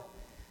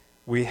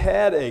We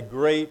had a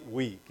great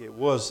week. It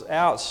was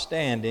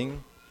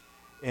outstanding.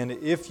 And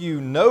if you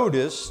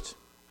noticed,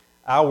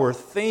 our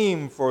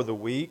theme for the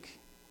week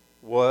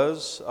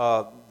was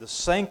the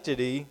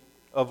sanctity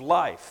of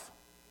life.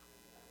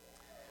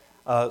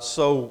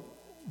 So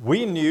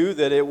we knew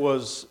that it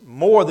was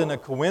more than a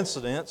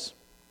coincidence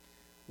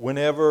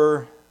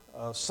whenever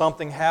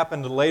something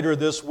happened later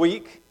this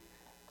week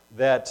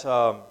that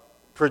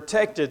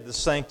protected the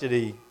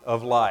sanctity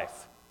of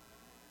life.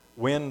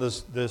 When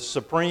the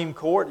Supreme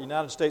Court,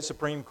 United States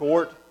Supreme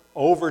Court,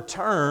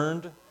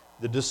 overturned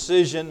the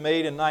decision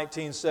made in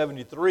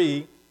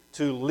 1973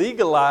 to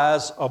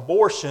legalize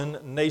abortion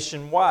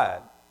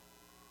nationwide.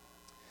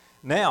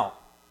 Now,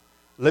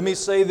 let me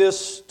say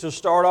this to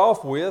start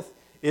off with.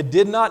 It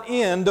did not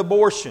end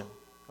abortion.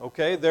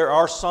 Okay, there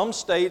are some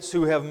states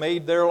who have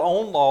made their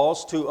own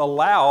laws to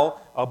allow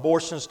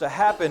abortions to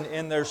happen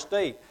in their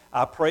state.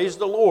 I praise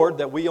the Lord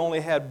that we only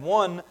had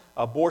one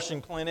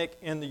abortion clinic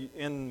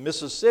in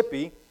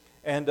Mississippi,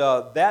 and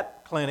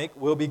that clinic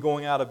will be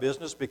going out of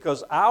business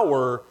because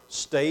our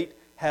state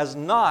has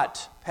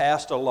not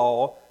passed a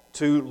law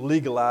to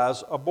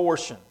legalize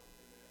abortion.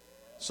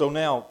 So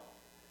now,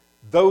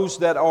 those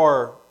that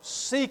are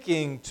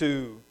seeking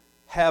to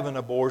have an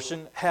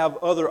abortion have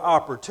other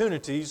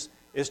opportunities.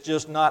 It's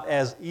just not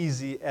as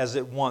easy as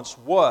it once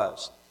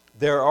was.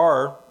 There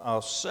are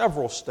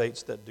several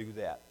states that do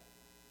that.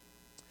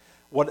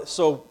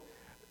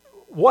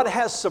 What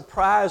has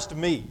surprised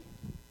me?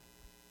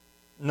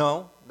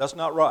 No, that's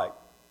not right.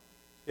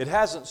 It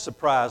hasn't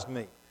surprised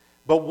me.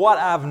 But what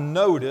I've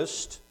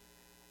noticed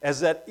is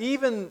that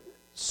even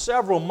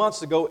several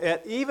months ago,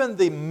 at even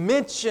the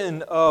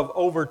mention of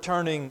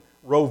overturning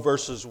Roe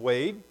versus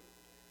Wade,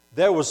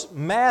 there was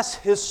mass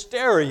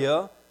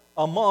hysteria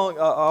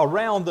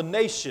around the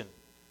nation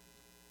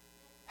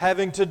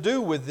having to do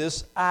with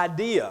this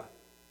idea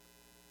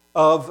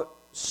of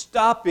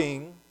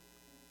stopping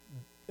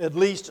at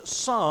least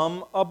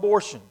some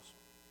abortions.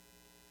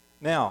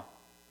 Now,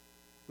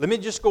 let me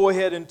just go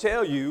ahead and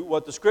tell you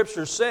what the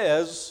Scripture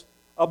says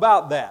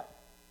about that.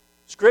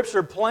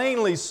 Scripture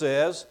plainly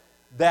says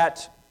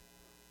that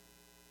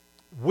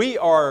we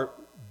are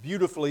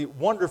beautifully,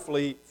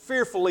 wonderfully,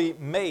 fearfully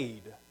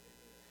made.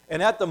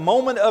 And at the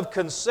moment of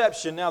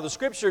conception, now the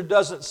Scripture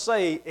doesn't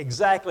say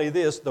exactly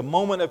this, the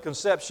moment of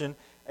conception,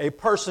 a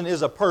person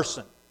is a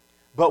person.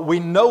 But we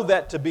know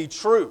that to be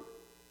true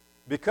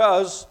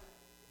because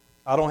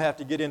I don't have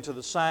to get into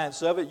the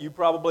science of it. You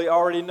probably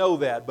already know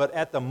that. But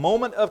at the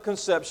moment of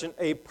conception,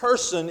 a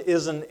person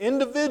is an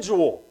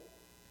individual,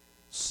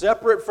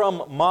 separate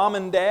from mom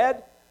and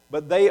dad,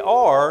 but they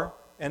are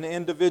an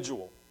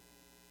individual.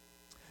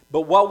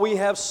 But what we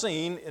have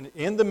seen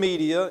in the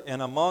media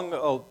and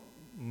among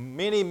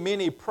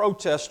many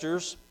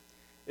protesters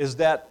is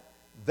that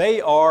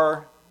they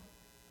are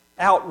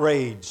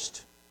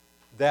outraged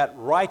that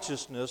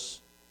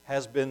righteousness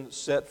has been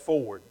set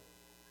forward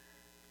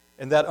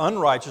and that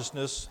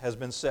unrighteousness has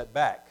been set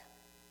back.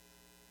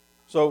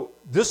 So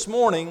this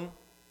morning,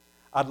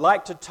 I'd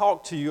like to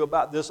talk to you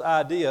about this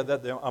idea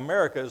that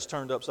America is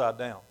turned upside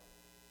down.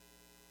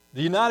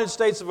 The United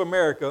States of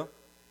America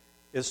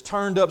is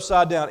turned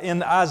upside down.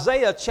 In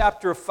Isaiah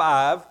chapter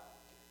 5,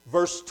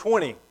 verse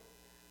 20,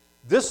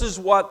 this is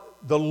what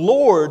the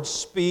Lord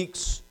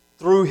speaks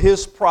through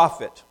His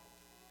prophet.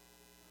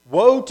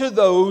 Woe to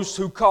those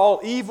who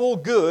call evil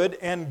good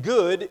and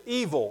good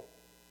evil,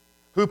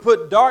 who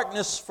put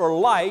darkness for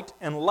light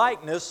and light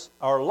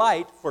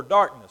for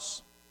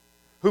darkness,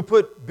 who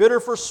put bitter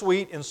for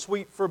sweet and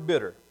sweet for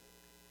bitter.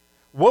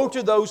 Woe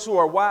to those who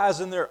are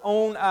wise in their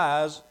own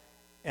eyes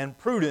and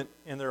prudent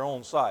in their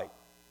own sight.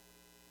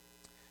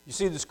 You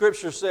see, the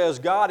Scripture says,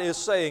 God is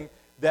saying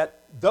that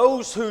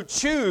those who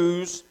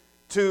choose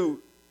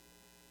to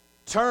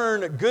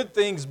turn good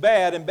things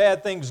bad and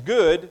bad things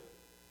good,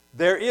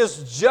 there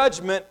is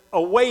judgment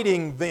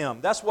awaiting them.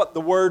 That's what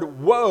the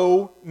word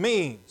woe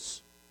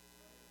means.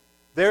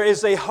 There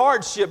is a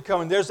hardship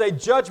coming. There's a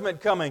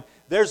judgment coming.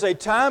 There's a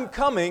time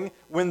coming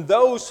when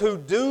those who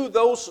do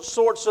those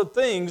sorts of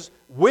things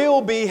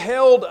will be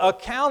held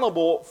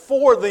accountable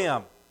for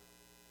them.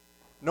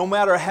 No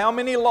matter how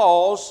many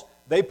laws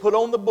they put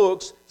on the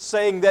books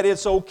saying that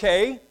it's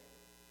okay,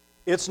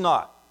 it's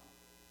not.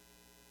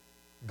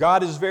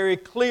 God is very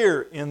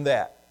clear in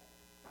that.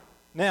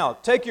 Now,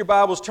 take your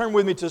Bibles, turn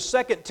with me to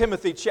 2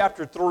 Timothy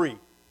chapter 3.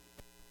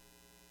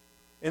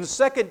 In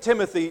 2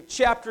 Timothy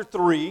chapter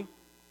 3,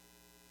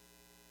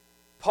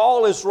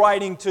 Paul is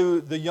writing to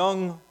the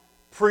young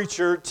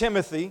preacher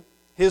Timothy,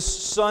 his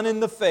son in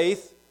the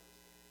faith,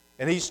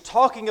 and he's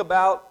talking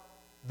about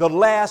the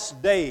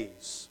last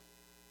days.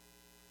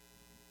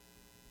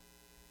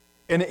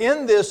 And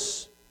in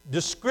this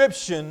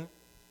description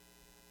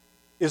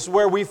is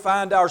where we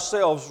find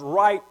ourselves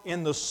right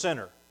in the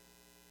center.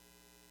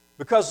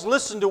 Because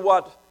listen to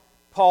what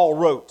Paul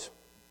wrote.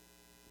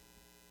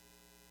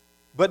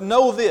 But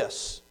know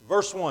this,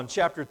 verse 1,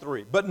 chapter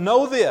 3. But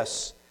know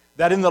this,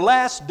 that in the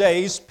last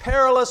days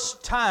perilous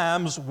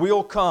times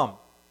will come.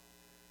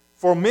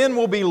 For men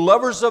will be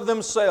lovers of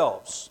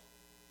themselves,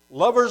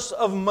 lovers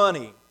of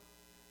money,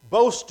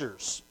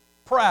 boasters,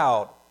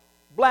 proud,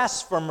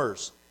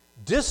 blasphemers,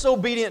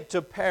 disobedient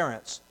to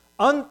parents,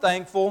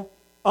 unthankful,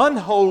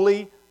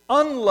 unholy,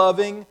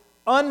 unloving,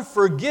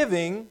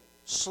 unforgiving,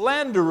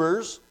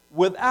 slanderers,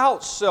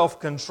 without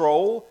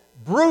self-control,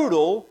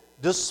 brutal,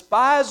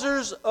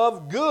 despisers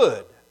of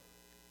good,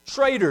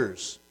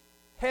 traitors,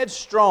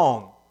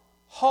 headstrong,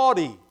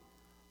 haughty,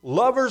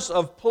 lovers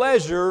of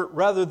pleasure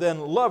rather than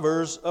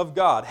lovers of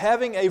God,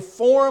 having a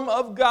form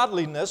of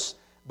godliness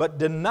but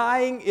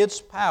denying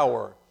its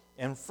power,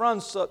 and from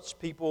such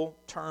people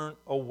turn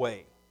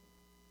away.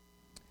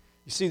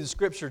 You see, the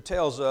Scripture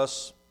tells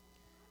us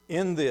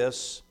in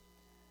this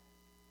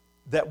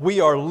that we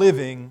are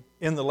living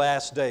in the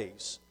last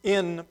days,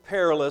 in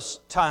perilous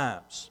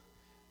times.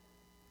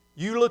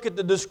 You look at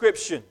the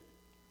description,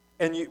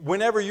 and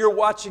whenever you're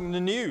watching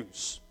the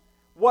news,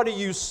 what do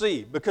you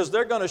see? Because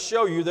they're going to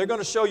show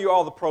you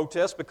all the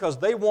protests because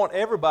they want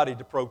everybody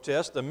to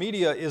protest. The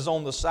media is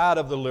on the side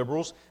of the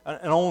liberals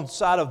and on the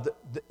side of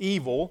the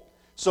evil.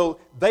 So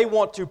they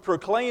want to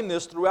proclaim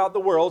this throughout the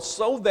world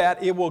so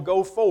that it will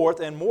go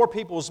forth and more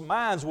people's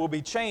minds will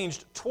be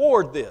changed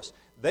toward this.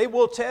 They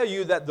will tell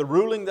you that the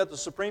ruling that the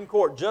Supreme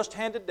Court just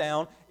handed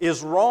down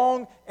is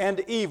wrong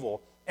and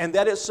evil and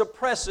that it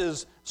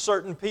suppresses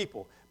certain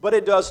people. But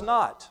it does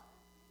not.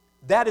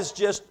 That is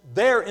just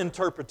their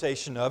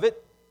interpretation of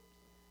it.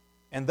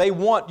 And they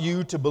want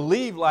you to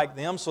believe like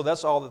them, so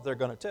that's all that they're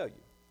going to tell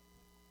you.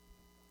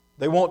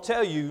 They won't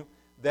tell you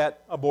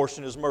that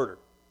abortion is murder.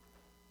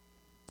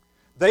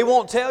 They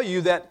won't tell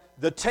you that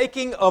the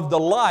taking of the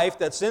life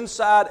that's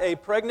inside a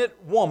pregnant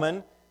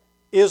woman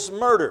is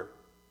murder.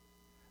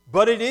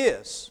 But it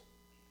is.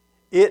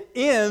 It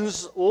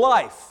ends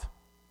life.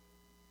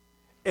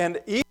 And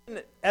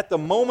even at the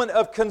moment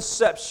of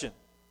conception,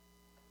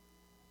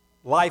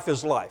 life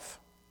is life.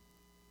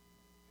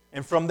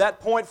 And from that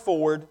point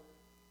forward,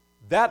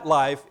 that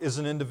life is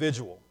an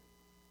individual.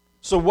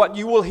 So what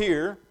you will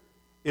hear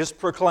is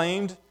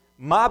proclaimed,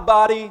 my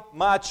body,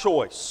 my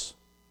choice.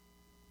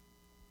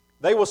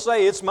 They will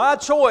say, it's my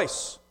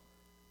choice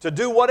to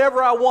do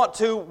whatever I want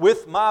to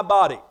with my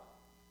body.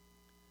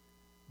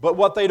 But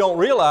what they don't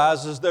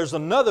realize is there's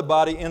another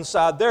body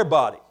inside their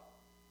body.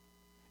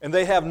 And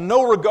they have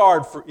no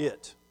regard for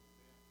it.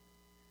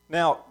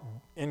 Now,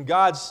 in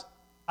God's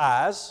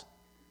eyes,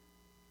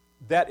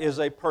 that is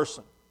a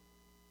person.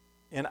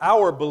 In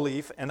our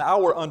belief and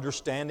our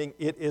understanding,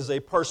 it is a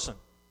person.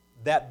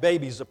 That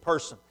baby's a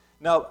person.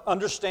 Now,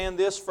 understand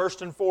this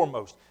first and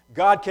foremost.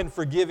 God can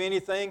forgive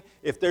anything.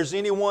 If there's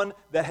anyone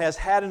that has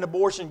had an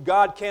abortion,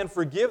 God can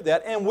forgive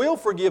that and will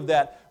forgive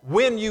that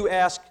when you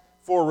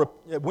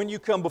when you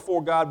come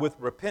before God with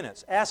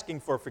repentance, asking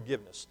for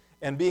forgiveness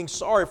and being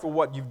sorry for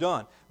what you've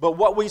done. But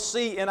what we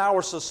see in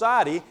our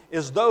society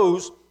is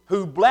those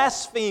who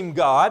blaspheme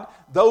God,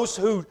 those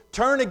who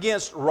turn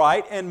against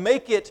right and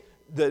make it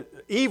the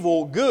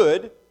evil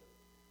good,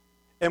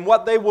 and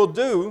what they will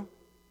do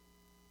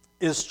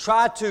is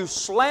try to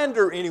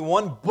slander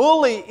anyone,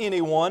 bully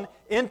anyone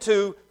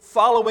into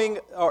following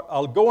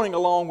or going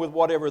along with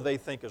whatever they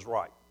think is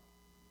right.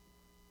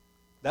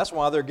 That's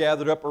why they're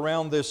gathered up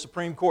around the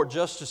Supreme Court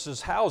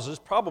justices' houses,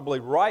 probably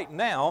right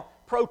now,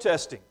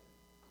 protesting.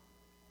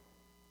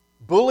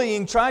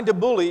 Bullying, trying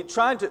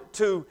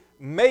to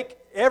make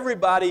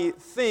everybody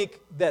think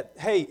that,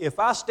 hey, if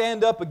I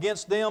stand up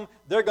against them,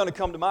 they're going to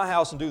come to my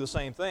house and do the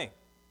same thing.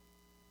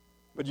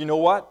 But you know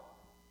what?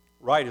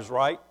 Right is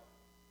right.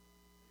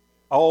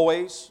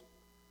 Always.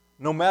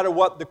 No matter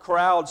what the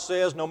crowd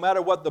says, no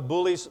matter what the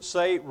bullies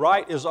say,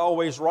 right is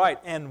always right.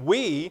 And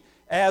we,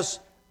 as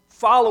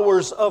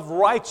followers of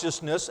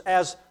righteousness,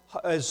 as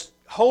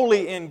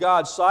holy in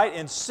God's sight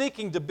and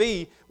seeking to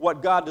be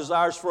what God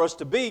desires for us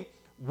to be,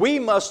 we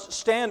must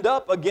stand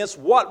up against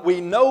what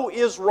we know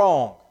is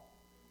wrong.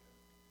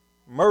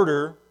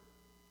 Murder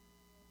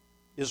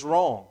is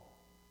wrong.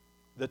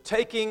 The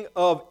taking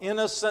of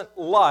innocent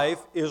life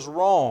is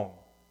wrong.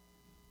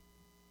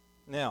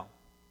 Now,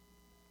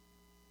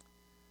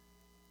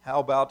 how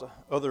about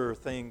other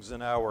things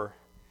in our...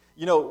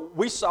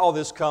 we saw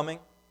this coming.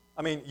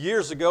 I mean,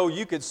 years ago,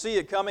 you could see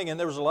it coming, and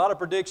there was a lot of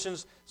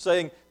predictions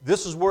saying,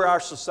 this is where our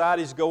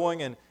society's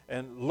going,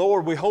 and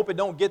Lord, we hope it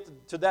don't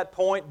get to that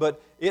point,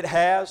 but it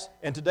has,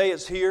 and today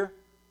it's here.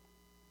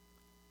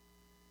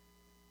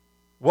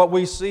 What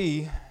we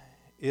see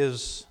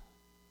is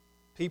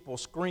people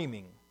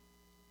screaming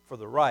for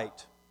the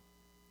right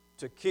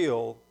to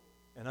kill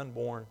an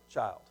unborn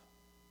child.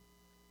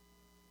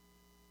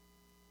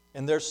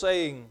 And they're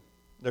saying,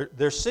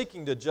 they're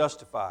seeking to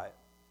justify it,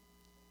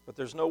 but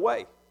there's no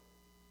way.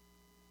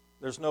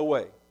 There's no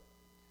way.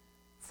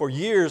 For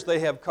years they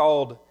have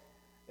called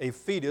a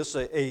fetus,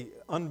 a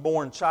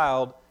unborn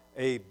child,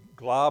 a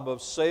glob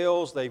of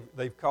cells.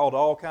 They've called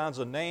all kinds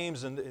of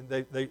names, and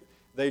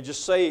they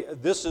just say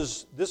this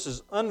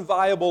is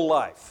unviable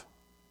life.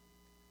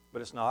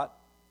 But it's not.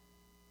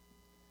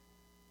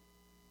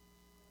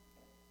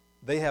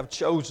 They have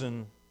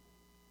chosen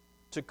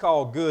to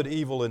call good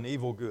evil and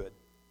evil good.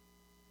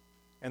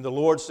 And the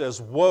Lord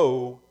says,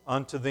 woe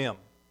unto them.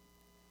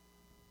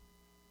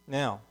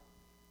 Now,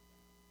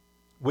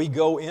 we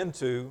go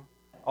into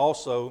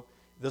also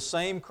the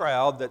same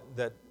crowd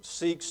that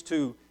seeks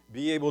to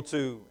be able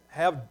to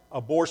have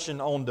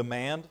abortion on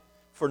demand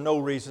for no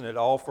reason at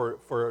all,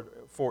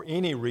 for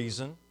any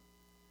reason.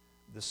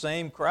 The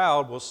same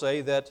crowd will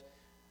say that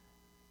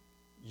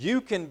you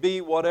can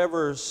be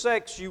whatever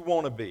sex you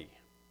want to be.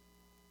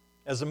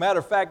 As a matter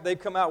of fact, they've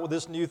come out with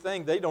this new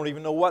thing. They don't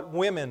even know what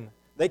women,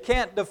 they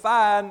can't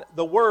define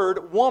the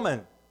word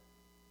woman.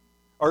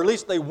 Or at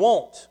least they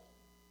won't.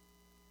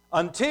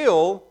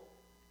 Until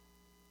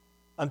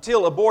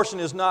abortion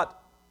is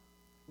not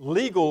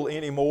legal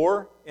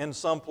anymore in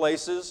some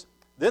places,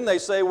 then they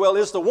say, well,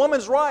 it's the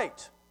woman's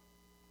right.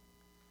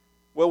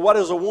 Well, what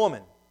is a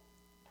woman?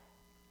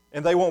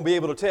 And they won't be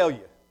able to tell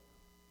you.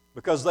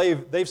 Because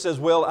they've said,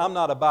 well, I'm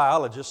not a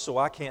biologist, so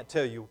I can't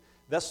tell you.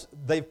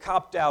 They've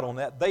copped out on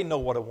that. They know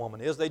what a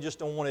woman is. They just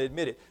don't want to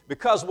admit it.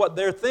 Because what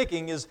they're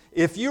thinking is,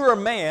 if you're a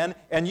man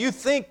and you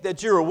think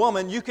that you're a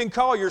woman, you can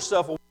call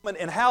yourself a woman,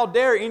 and how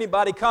dare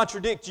anybody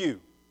contradict you?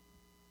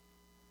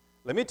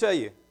 Let me tell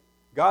you,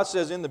 God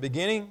says in the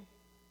beginning,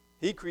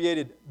 He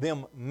created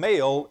them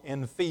male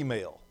and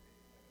female.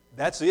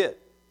 That's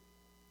it.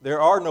 There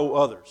are no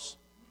others.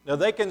 Now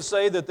they can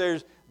say that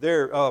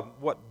they're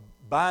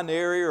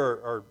binary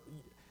or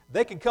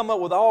they can come up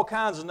with all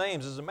kinds of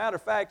names. As a matter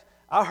of fact,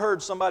 I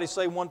heard somebody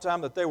say one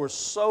time that there were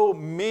so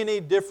many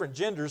different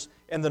genders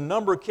and the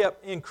number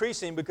kept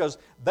increasing because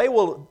they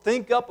will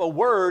think up a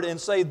word and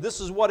say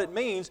this is what it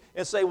means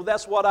and say, well,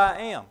 that's what I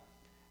am.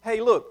 Hey,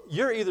 look,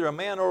 you're either a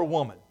man or a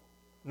woman.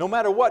 No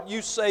matter what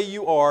you say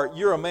you are,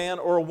 you're a man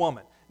or a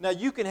woman. Now,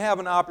 you can have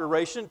an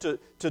operation to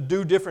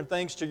do different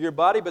things to your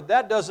body, but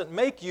that doesn't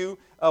make you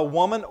a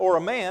woman or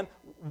a man.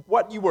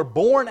 What you were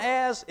born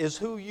as is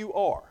who you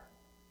are.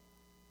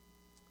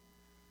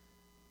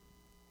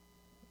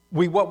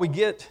 We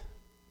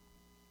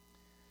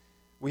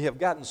have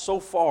gotten so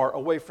far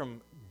away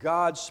from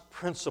God's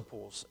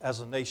principles as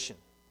a nation.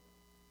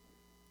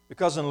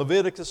 Because in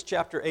Leviticus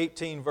chapter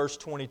 18, verse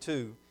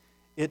 22,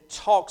 it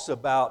talks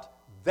about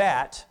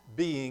that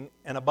being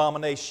an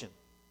abomination.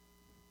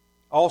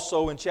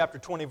 Also in chapter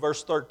 20,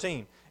 verse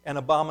 13, an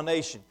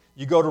abomination.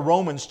 You go to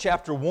Romans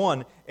chapter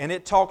 1, and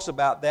it talks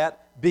about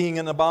that being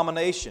an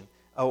abomination.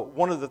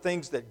 One of the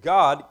things that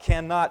God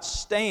cannot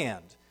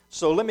stand.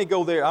 So let me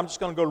go there. I'm just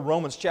going to go to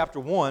Romans chapter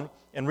 1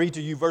 and read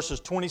to you verses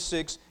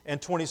 26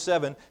 and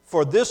 27.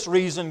 For this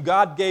reason,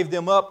 God gave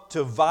them up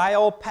to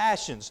vile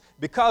passions,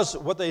 because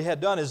what they had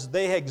done is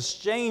they had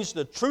exchanged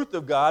the truth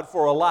of God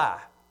for a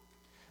lie.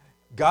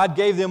 God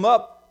gave them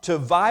up to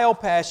vile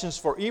passions,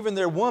 for even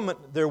their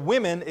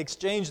women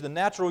exchanged the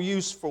natural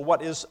use for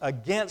what is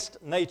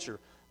against nature.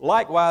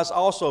 Likewise,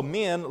 also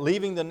men,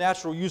 leaving the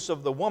natural use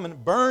of the woman,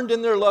 burned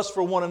in their lust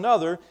for one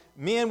another,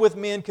 men with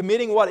men,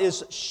 committing what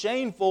is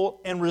shameful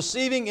and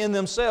receiving in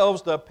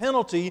themselves the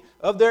penalty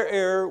of their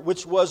error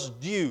which was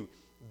due.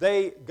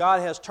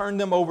 God has turned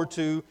them over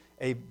to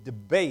a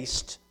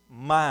debased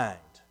mind.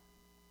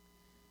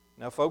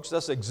 Now, folks,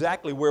 that's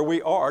exactly where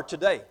we are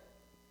today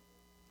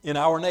in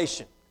our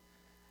nation.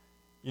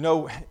 You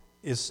know,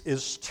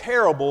 it's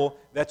terrible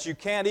that you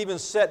can't even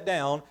sit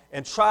down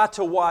and try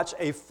to watch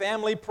a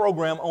family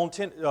program on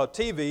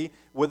TV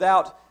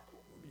without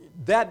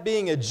that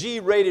being a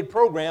G-rated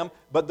program,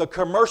 but the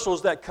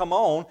commercials that come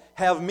on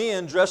have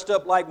men dressed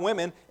up like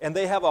women, and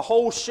they have a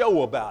whole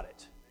show about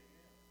it.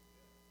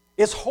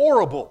 It's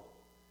horrible.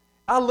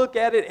 I look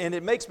at it and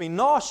it makes me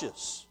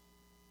nauseous.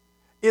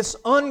 It's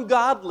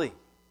ungodly.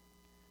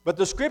 But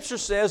the Scripture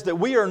says that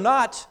we are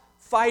not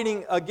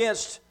fighting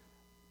against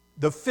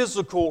the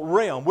physical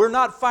realm. We're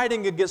not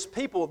fighting against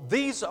people.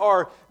 These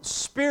are it's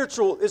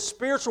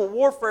spiritual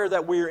warfare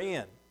that we're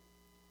in.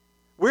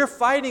 We're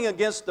fighting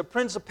against the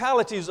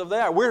principalities of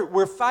that.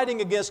 We're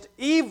fighting against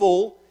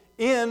evil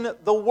in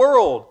the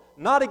world,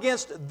 not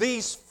against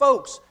these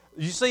folks.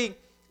 You see,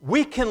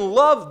 we can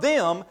love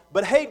them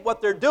but hate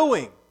what they're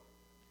doing.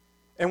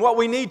 And what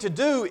we need to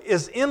do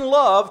is, in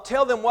love,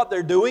 tell them what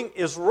they're doing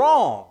is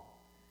wrong.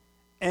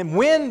 And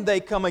when they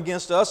come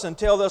against us and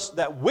tell us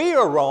that we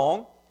are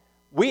wrong,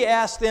 we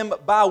ask them,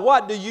 by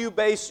what do you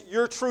base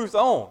your truth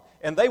on?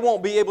 And they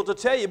won't be able to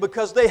tell you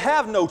because they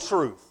have no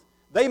truth.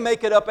 They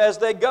make it up as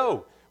they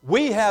go.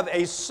 We have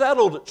a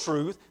settled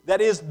truth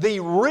that is the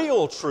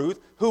real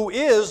truth, who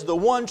is the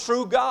one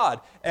true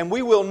God. And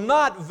we will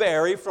not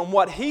vary from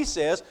what He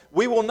says.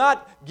 We will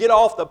not get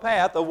off the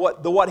path of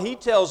what He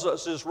tells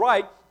us is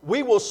right.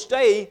 We will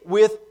stay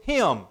with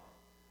Him.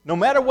 No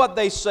matter what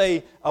they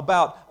say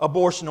about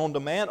abortion on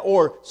demand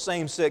or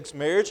same-sex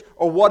marriage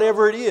or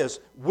whatever it is,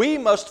 we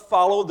must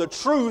follow the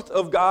truth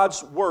of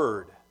God's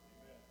Word.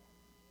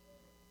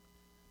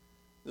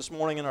 This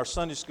morning in our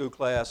Sunday school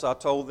class, I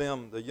told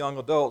them, the young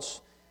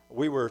adults,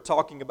 we were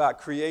talking about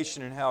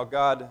creation and how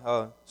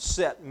God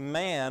set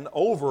man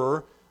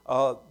over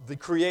the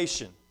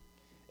creation.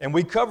 And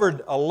we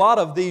covered a lot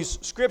of these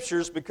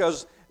scriptures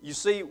because, you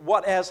see,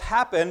 what has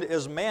happened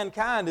is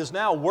mankind is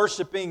now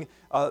worshiping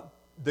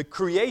the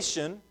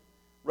creation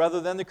rather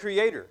than the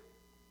Creator.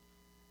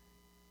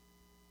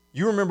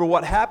 You remember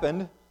what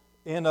happened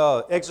in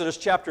Exodus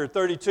chapter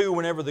 32,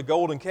 whenever the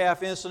golden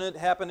calf incident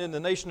happened in the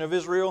nation of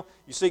Israel,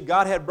 you see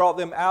God had brought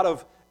them out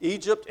of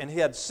Egypt and He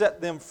had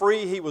set them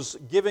free. He was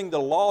giving the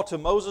law to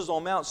Moses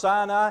on Mount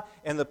Sinai,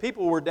 and the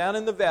people were down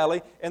in the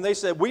valley, and they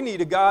said, we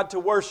need a God to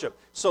worship.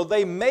 So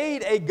they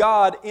made a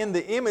God in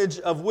the image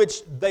of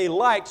which they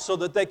liked so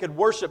that they could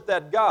worship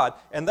that God.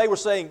 And they were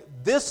saying,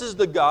 this is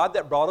the God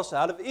that brought us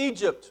out of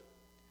Egypt.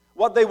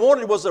 What they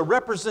wanted was a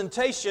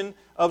representation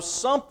of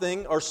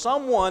something or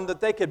someone that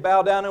they could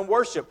bow down and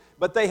worship.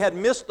 But they had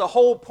missed the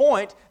whole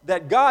point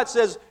that God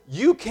says,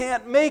 you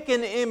can't make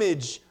an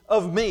image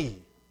of me.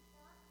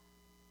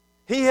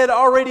 He had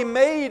already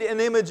made an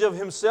image of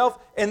Himself,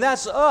 and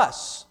that's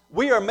us.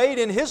 We are made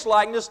in His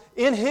likeness,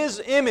 in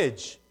His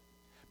image.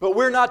 But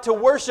we're not to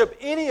worship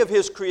any of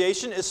His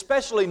creation,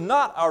 especially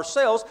not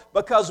ourselves,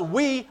 because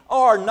we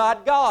are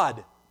not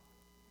God.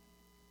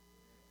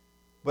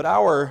 But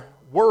our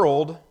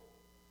world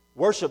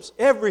worships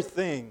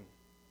everything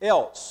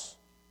else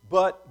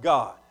but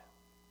God.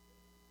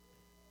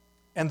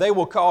 And they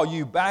will call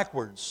you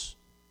backwards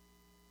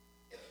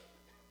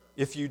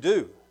if you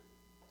do.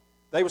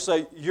 They will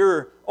say,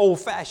 you're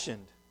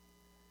old-fashioned.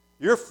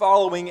 You're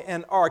following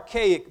an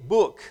archaic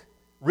book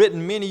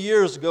written many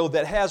years ago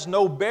that has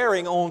no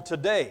bearing on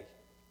today.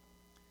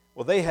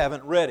 Well, they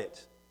haven't read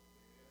it,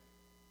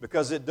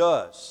 because it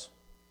does.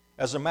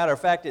 As a matter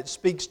of fact, it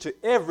speaks to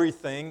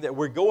everything that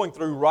we're going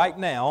through right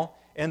now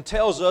and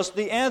tells us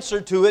the answer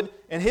to it,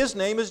 and His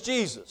name is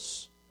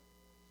Jesus,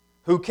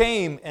 who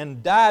came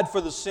and died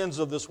for the sins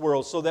of this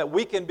world so that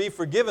we can be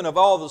forgiven of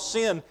all the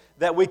sin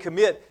that we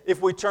commit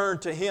if we turn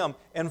to Him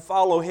and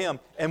follow Him.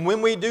 And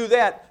when we do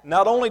that,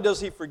 not only does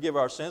He forgive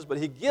our sins, but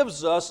He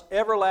gives us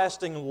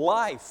everlasting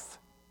life.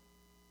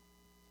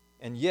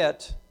 And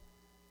yet,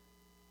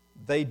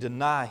 they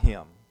deny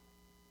Him.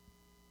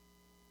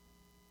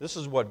 This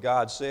is what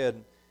God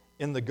said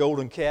in the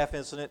golden calf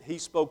incident. He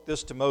spoke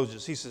this to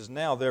Moses. He says,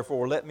 now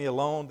therefore let me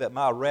alone, that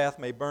my wrath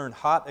may burn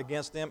hot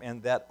against them,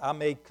 and that I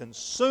may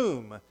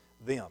consume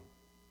them.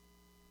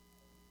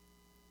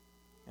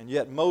 And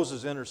yet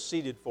Moses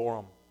interceded for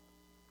them,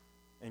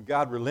 and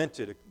God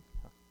relented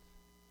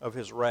of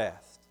His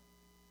wrath.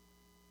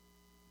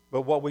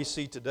 But what we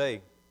see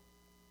today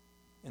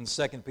in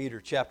 2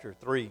 Peter chapter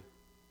 3,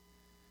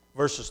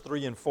 verses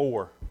 3 and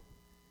 4, you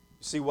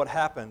see what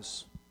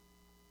happens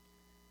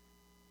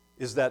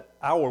is that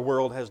our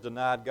world has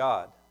denied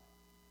God.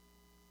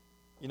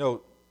 You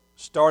know,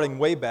 starting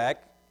way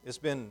back, it's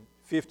been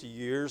 50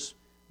 years,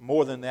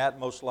 more than that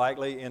most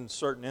likely in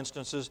certain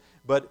instances,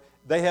 but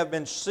they have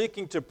been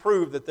seeking to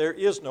prove that there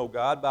is no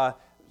God by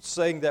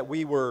saying that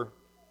we were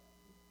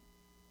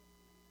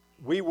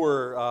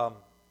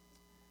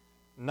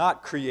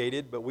not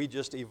created, but we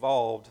just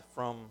evolved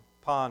from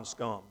pond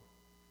scum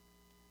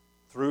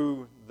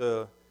through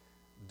the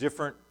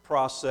different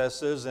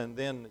processes, and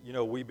then, you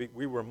know, we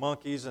were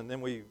monkeys, and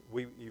then we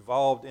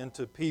evolved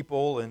into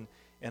people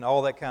and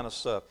all that kind of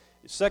stuff.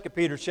 2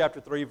 Peter chapter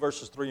 3,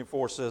 verses 3 and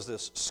 4 says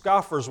this,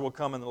 scoffers will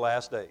come in the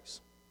last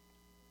days,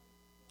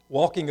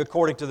 walking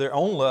according to their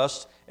own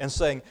lusts, and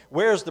saying,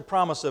 where is the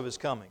promise of His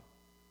coming?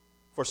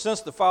 For since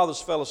the fathers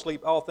fell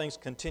asleep, all things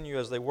continue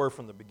as they were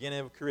from the beginning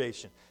of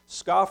creation.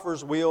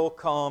 Scoffers will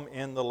come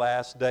in the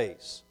last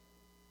days,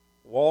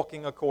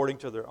 walking according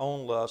to their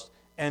own lusts,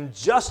 and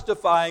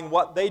justifying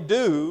what they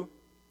do.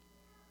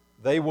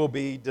 They will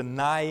be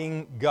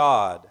denying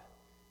God.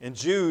 In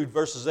Jude,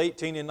 verses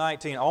 18 and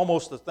 19,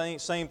 almost the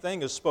same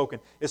thing is spoken.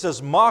 It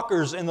says,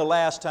 mockers in the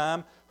last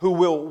time, who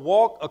will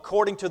walk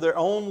according to their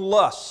own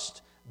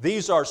lust.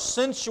 These are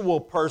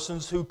sensual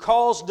persons who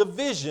cause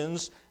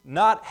divisions,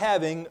 not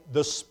having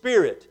the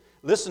Spirit.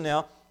 Listen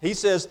now, he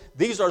says,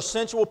 these are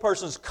sensual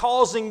persons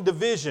causing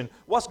division.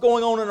 What's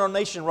going on in our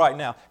nation right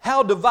now?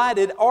 How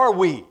divided are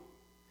we?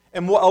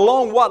 And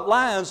along what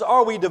lines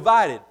are we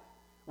divided?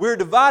 We're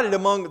divided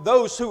among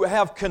those who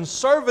have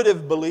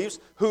conservative beliefs,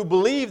 who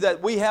believe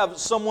that we have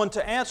someone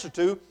to answer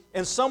to,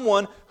 and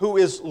someone who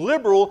is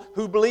liberal,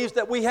 who believes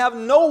that we have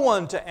no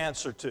one to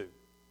answer to.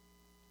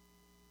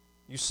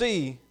 You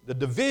see, the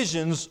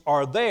divisions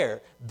are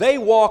there. They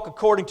walk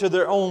according to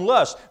their own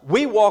lust.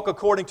 We walk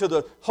according to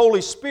the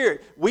Holy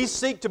Spirit. We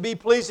seek to be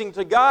pleasing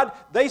to God.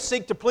 They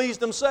seek to please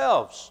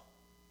themselves.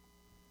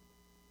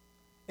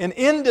 And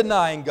in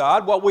denying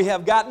God, what we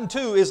have gotten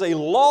to is a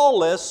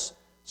lawless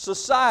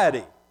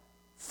society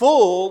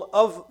full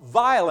of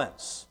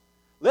violence.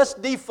 Let's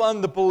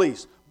defund the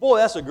police. Boy,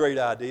 that's a great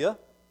idea.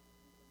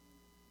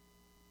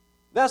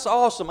 That's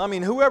awesome. I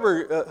mean,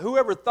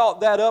 whoever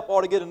thought that up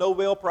ought to get a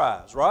Nobel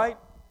Prize, right?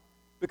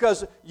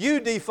 Because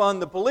you defund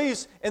the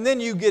police and then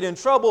you get in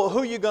trouble, who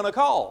are you going to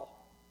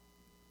call?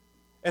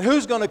 And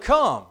who's going to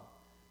come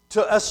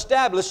to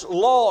establish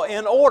law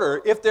and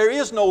order if there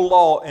is no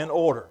law and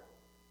order?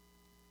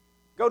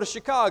 Go to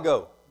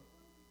Chicago.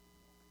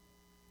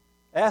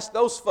 Ask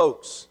those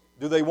folks,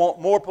 do they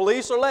want more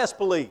police or less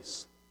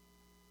police?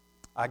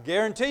 I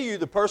guarantee you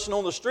the person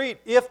on the street,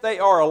 if they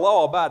are a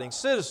law-abiding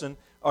citizen,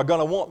 are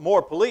going to want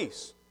more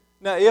police.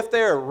 Now, if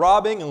they're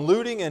robbing and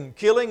looting and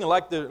killing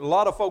like a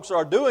lot of folks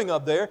are doing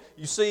up there,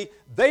 you see,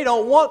 they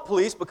don't want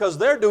police because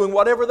they're doing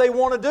whatever they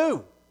want to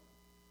do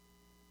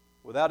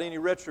without any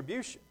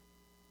retribution.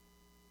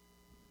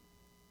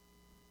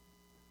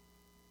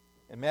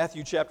 In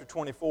Matthew chapter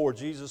 24,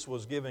 Jesus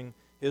was giving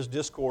His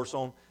discourse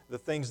on the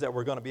things that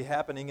were going to be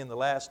happening in the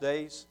last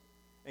days.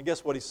 And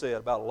guess what He said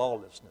about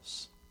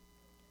lawlessness?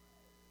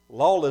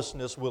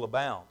 Lawlessness will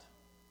abound.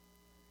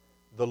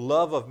 The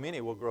love of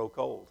many will grow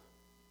cold.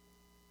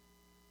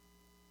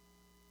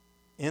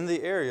 In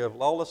the area of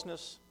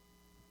lawlessness,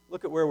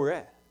 look at where we're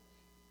at.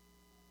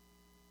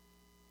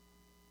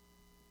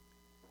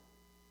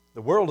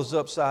 The world is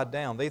upside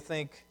down. They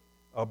think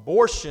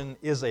abortion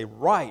is a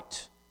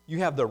right. You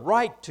have the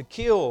right to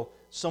kill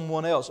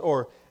someone else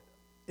or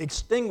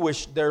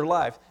extinguish their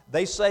life.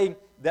 They say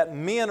that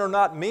men are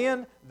not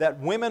men, that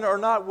women are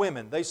not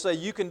women. They say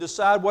you can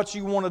decide what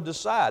you want to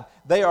decide.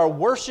 They are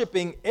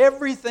worshiping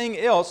everything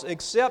else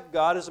except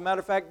God. As a matter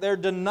of fact, they're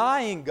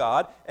denying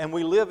God, and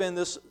we live in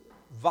this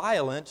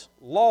violent,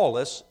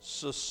 lawless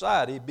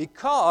society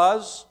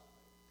because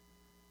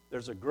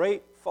there's a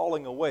great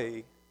falling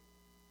away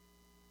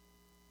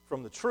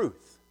from the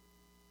truth,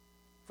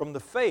 from the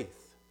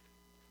faith,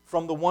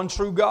 from the one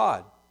true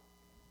God.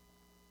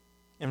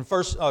 In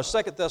 2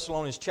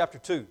 Thessalonians chapter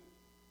 2,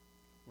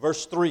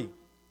 verse 3,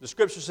 the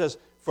Scripture says,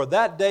 "For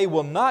that day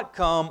will not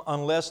come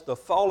unless the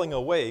falling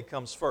away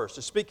comes first."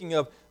 It's speaking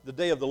of the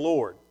day of the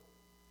Lord.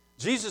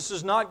 Jesus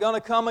is not going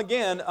to come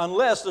again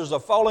unless there's a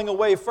falling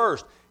away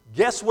first.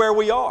 Guess where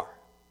we are?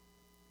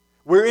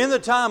 We're in the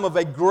time of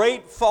a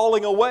great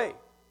falling away.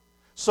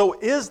 So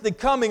is the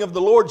coming of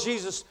the Lord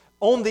Jesus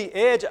on the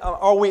edge?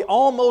 Are we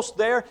almost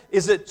there?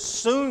 Is it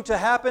soon to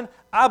happen?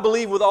 I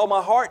believe with all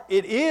my heart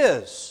it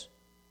is.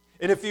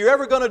 And if you're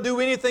ever going to do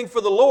anything for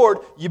the Lord,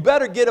 you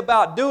better get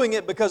about doing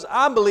it because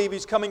I believe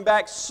He's coming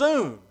back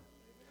soon.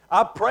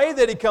 I pray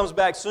that He comes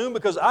back soon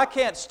because I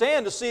can't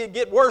stand to see it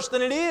get worse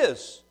than it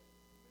is.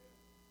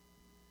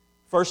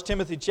 1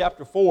 Timothy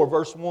chapter 4,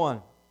 verse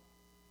 1.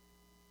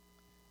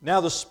 "Now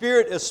the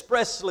Spirit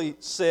expressly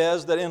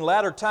says that in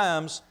latter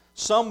times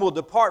some will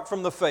depart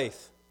from the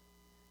faith,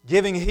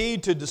 giving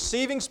heed to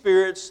deceiving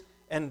spirits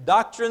and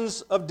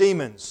doctrines of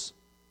demons."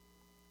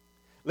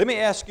 Let me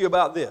ask you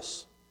about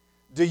this.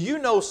 Do you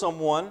know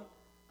someone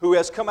who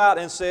has come out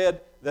and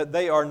said that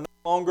they are no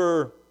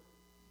longer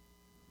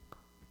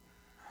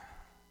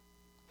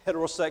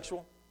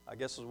heterosexual? I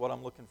guess is what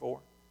I'm looking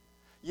for.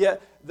 Yeah,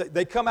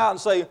 they come out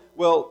and say,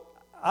 well,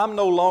 I'm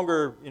no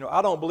longer,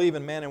 I don't believe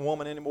in man and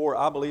woman anymore.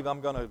 I believe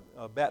I'm going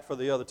to bat for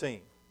the other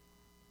team.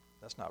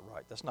 That's not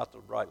right. That's not the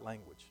right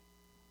language.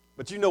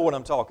 But you know what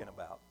I'm talking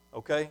about,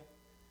 okay?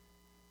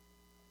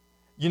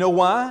 You know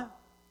why?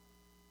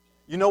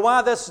 You know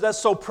why that's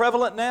so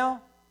prevalent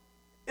now?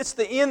 It's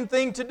the in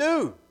thing to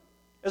do.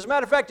 As a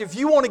matter of fact, if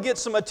you want to get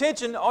some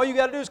attention, all you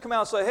got to do is come out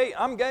and say, hey,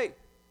 I'm gay.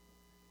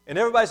 And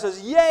everybody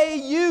says, yay,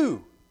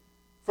 you,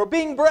 for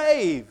being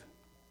brave.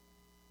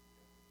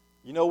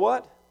 You know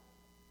what?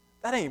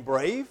 That ain't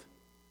brave.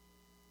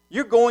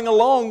 You're going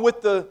along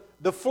with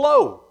the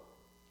flow.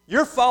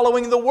 You're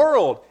following the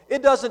world.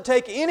 It doesn't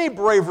take any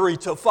bravery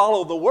to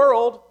follow the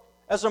world.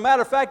 As a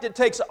matter of fact, it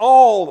takes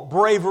all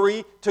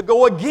bravery to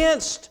go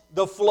against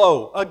the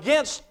flow,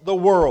 against the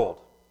world.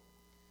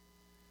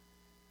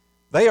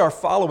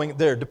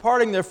 They're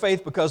departing their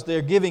faith because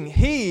they're giving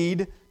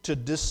heed to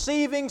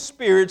deceiving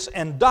spirits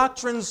and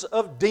doctrines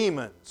of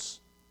demons.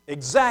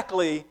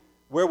 Exactly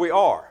where we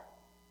are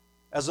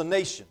as a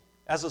nation,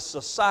 as a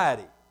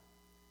society.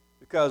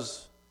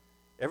 Because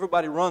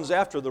everybody runs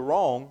after the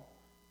wrong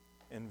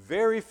and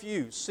very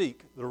few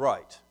seek the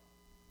right.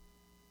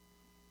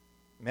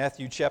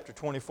 Matthew chapter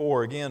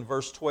 24, again,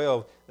 verse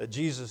 12, that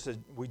Jesus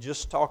said, we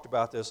just talked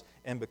about this,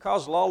 and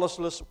because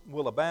lawlessness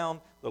will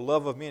abound, the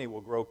love of many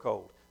will grow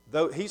cold.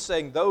 He's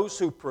saying those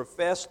who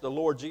profess the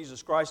Lord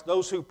Jesus Christ,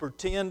 those who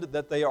pretend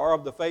that they are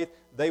of the faith,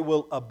 they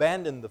will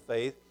abandon the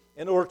faith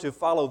in order to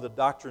follow the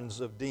doctrines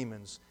of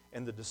demons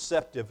and the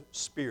deceptive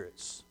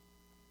spirits.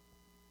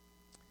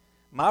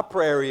 My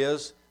prayer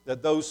is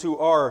that those who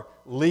are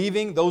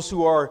leaving, those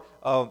who are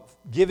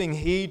giving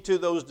heed to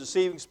those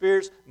deceiving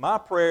spirits, my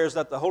prayer is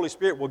that the Holy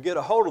Spirit will get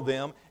a hold of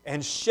them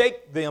and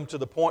shake them to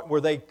the point where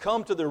they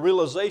come to the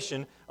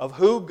realization of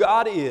who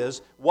God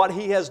is, what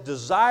He has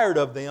desired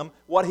of them,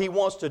 what He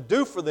wants to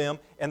do for them,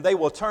 and they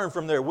will turn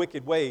from their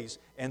wicked ways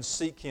and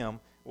seek Him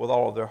with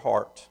all of their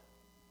heart.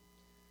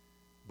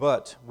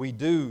 But we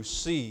do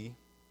see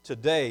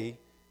today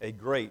a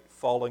great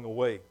falling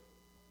away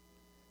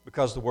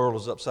because the world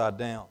is upside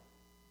down.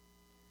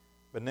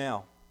 But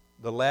now,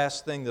 the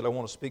last thing that I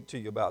want to speak to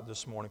you about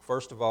this morning,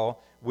 first of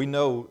all, we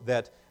know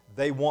that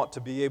they want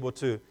to be able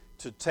to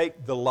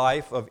take the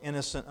life of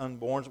innocent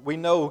unborns. We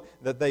know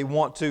that they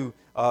want to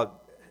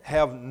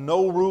have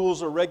no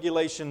rules or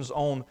regulations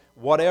on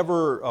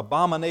whatever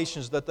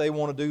abominations that they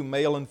want to do,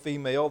 male and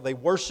female. They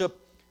worship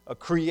a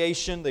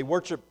creation. They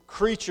worship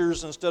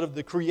creatures instead of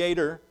the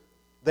Creator.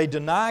 They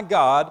deny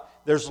God.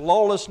 there's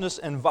lawlessness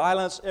and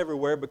violence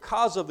everywhere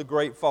because of the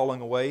great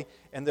falling away,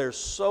 and there's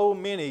so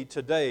many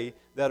today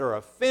that are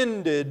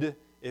offended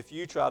if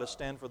you try to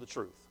stand for the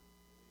truth.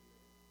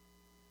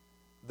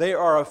 They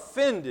are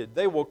offended.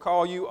 They will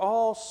call you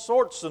all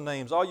sorts of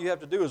names. All you have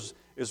to do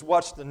is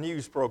watch the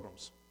news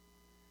programs,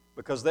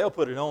 because they'll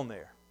put it on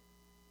there.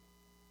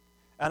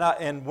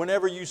 And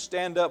whenever you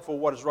stand up for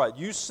what is right,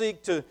 you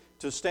seek to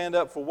stand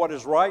up for what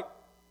is right.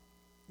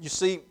 You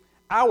see,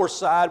 our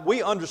side,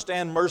 we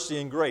understand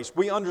mercy and grace.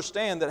 We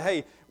understand that,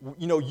 hey,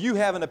 you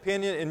have an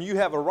opinion and you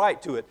have a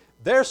right to it.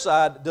 Their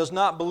side does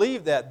not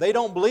believe that. They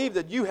don't believe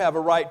that you have a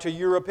right to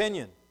your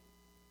opinion.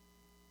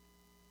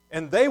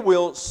 And they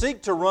will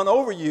seek to run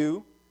over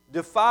you,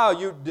 defile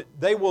you.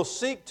 They will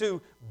seek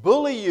to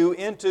bully you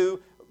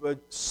into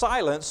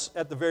silence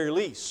at the very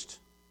least.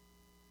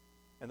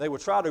 And they will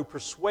try to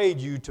persuade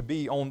you to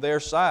be on their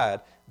side.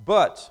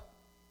 But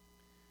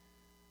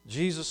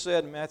Jesus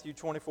said in Matthew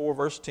 24,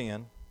 verse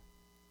 10,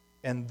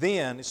 and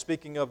then,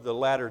 speaking of the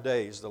latter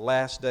days, the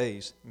last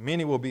days,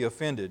 many will be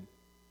offended,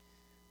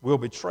 will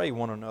betray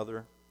one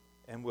another,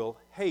 and will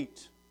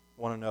hate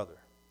one another.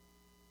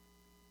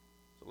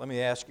 So let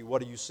me ask you,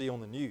 what do you see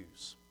on the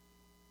news?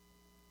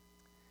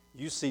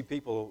 You see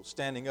people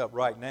standing up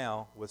right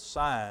now with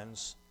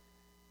signs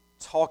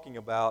talking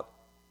about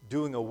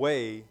doing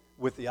away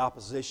with the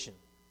opposition.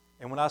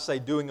 And when I say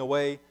doing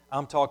away,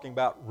 I'm talking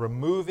about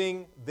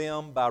removing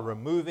them by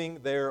removing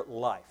their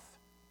life.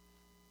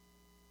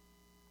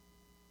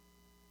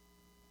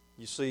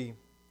 You see,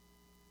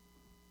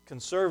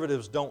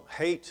 conservatives don't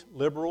hate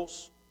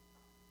liberals.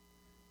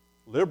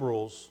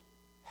 Liberals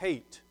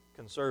hate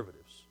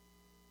conservatives.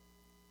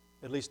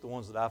 At least the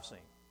ones that I've seen,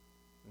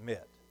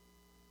 met.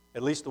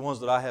 At least the ones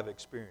that I have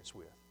experience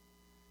with.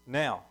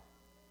 Now,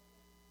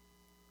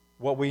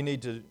 what we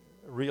need to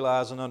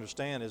realize and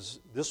understand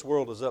is this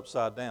world is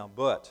upside down,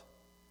 but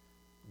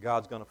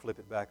God's going to flip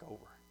it back over.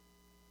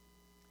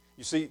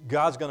 You see,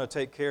 God's going to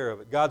take care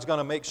of it. God's going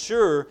to make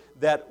sure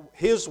that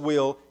His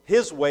will,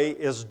 His way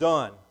is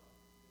done.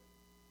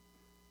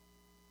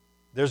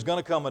 There's going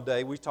to come a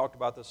day, we talked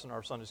about this in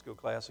our Sunday school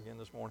class again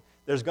this morning,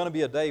 there's going to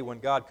be a day when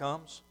God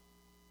comes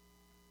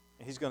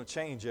and He's going to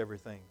change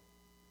everything.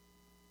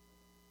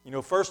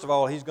 First of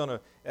all, He's going to,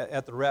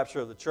 at the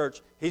rapture of the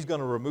church, He's going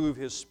to remove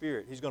His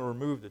Spirit. He's going to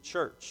remove the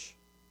church.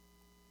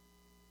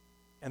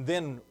 And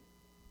then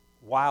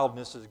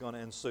wildness is going to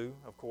ensue,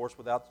 of course,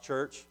 without the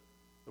church.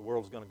 The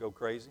world's going to go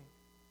crazy.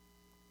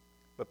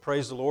 But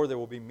praise the Lord, there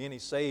will be many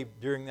saved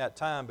during that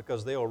time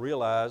because they'll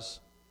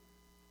realize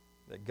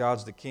that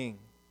God's the King.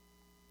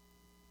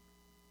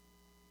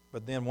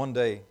 But then one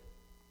day,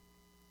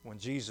 when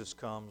Jesus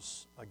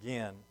comes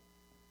again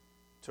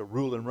to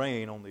rule and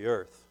reign on the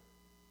earth,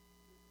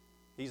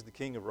 He's the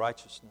King of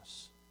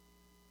righteousness.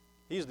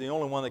 He's the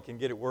only one that can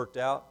get it worked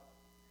out.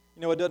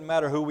 It doesn't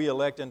matter who we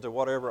elect into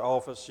whatever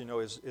office,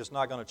 it's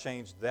not going to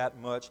change that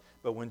much.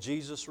 But when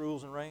Jesus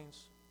rules and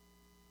reigns,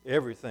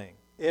 everything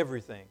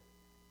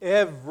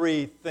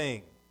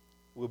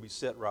will be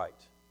set right.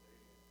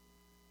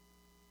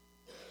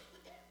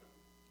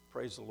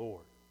 Praise the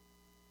Lord.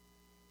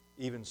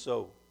 Even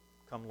so,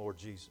 come Lord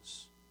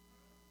Jesus.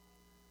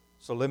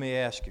 So let me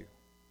ask you.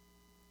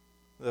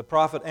 The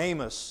prophet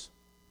Amos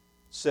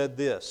said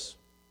this,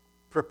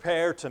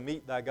 prepare to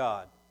meet thy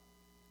God.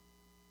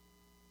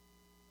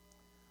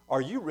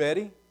 Are you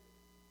ready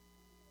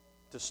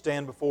to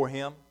stand before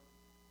Him?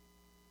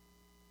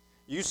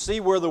 You see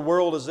where the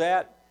world is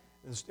at,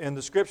 and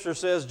the Scripture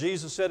says,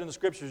 Jesus said in the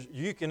Scriptures,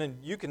 you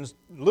can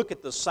look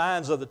at the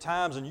signs of the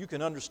times and you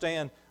can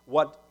understand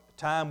what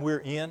time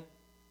we're in.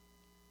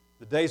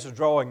 The days are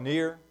drawing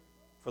near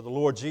for the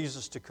Lord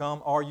Jesus to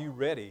come. Are you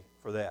ready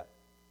for that?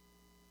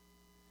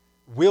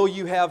 Will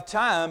you have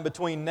time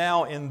between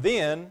now and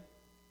then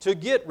to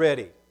get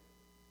ready?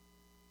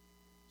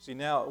 See,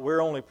 now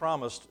we're only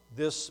promised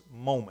this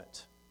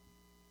moment,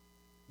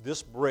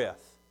 this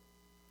breath.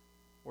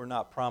 We're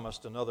not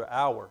promised another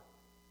hour,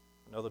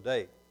 another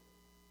day.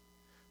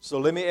 So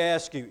let me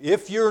ask you,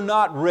 if you're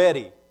not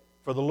ready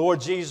for the Lord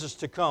Jesus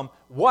to come,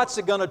 what's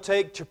it going to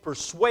take to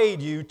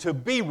persuade you to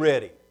be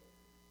ready,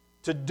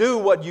 to do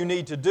what you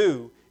need to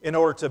do in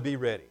order to be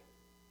ready?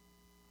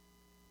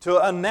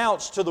 To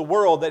announce to the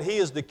world that He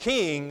is the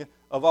King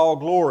of all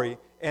glory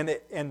and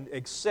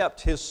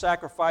accept His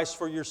sacrifice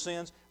for your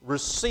sins,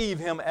 receive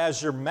Him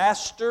as your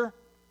Master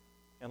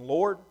and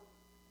Lord,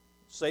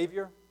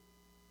 Savior,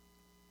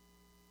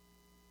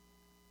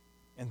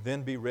 and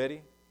then be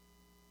ready,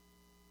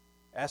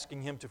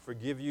 asking Him to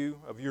forgive you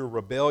of your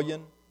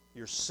rebellion,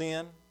 your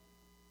sin,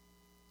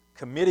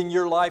 committing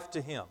your life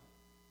to Him.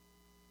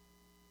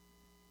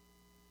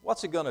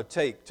 What's it going to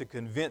take to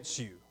convince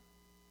you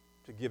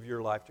to give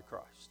your life to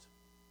Christ?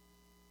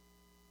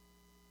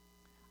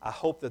 I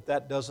hope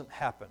that doesn't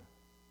happen,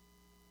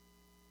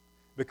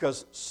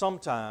 because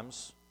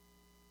sometimes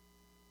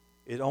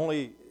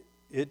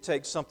it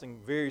takes something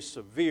very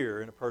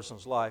severe in a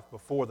person's life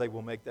before they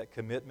will make that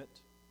commitment.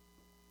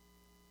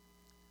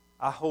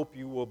 I hope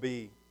you will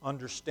be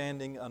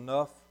understanding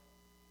enough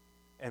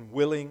and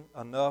willing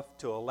enough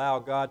to allow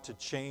God to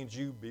change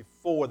you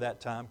before that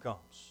time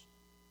comes.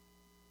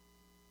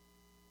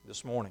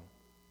 This morning,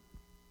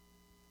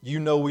 you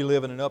know we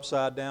live in an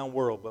upside-down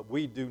world, but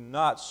we do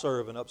not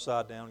serve an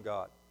upside-down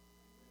God.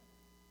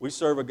 We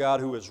serve a God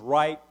who is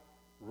right,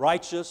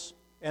 righteous,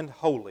 and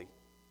holy,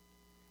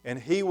 and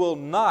He will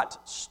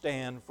not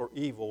stand for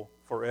evil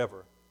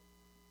forever.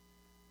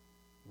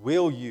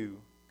 Will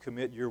you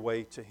commit your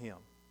way to Him?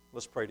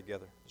 Let's pray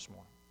together this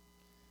morning.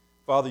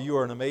 Father, you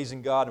are an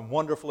amazing God and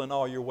wonderful in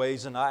all your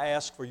ways, and I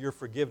ask for your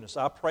forgiveness.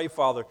 I pray,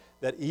 Father,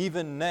 that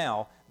even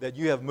now that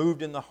you have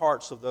moved in the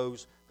hearts of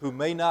those who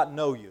may not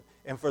know you.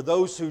 And for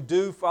those who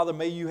do, Father,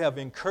 may you have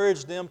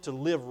encouraged them to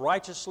live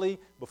righteously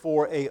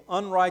before an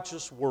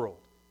unrighteous world.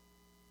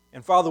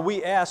 And Father,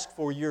 we ask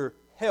for your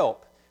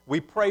help.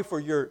 We pray for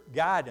your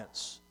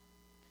guidance.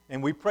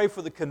 And we pray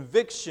for the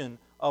conviction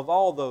of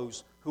all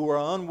those who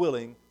are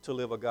unwilling to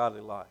live a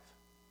godly life.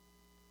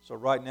 So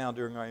right now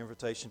during our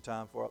invitation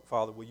time,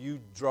 Father, will you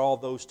draw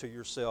those to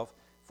yourself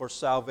for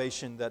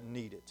salvation that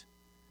need it?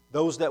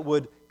 Those that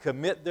would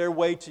commit their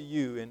way to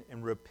you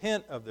and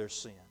repent of their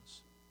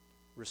sins,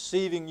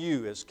 receiving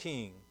you as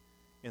King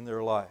in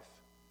their life.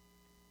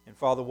 And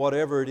Father,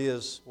 whatever it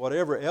is,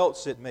 whatever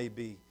else it may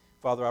be,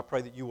 Father, I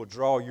pray that you will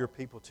draw your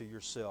people to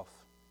yourself.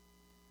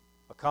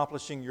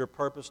 Accomplishing your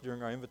purpose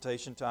during our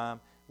invitation time,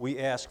 we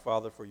ask,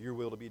 Father, for your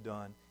will to be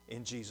done.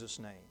 In Jesus'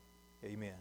 name, amen.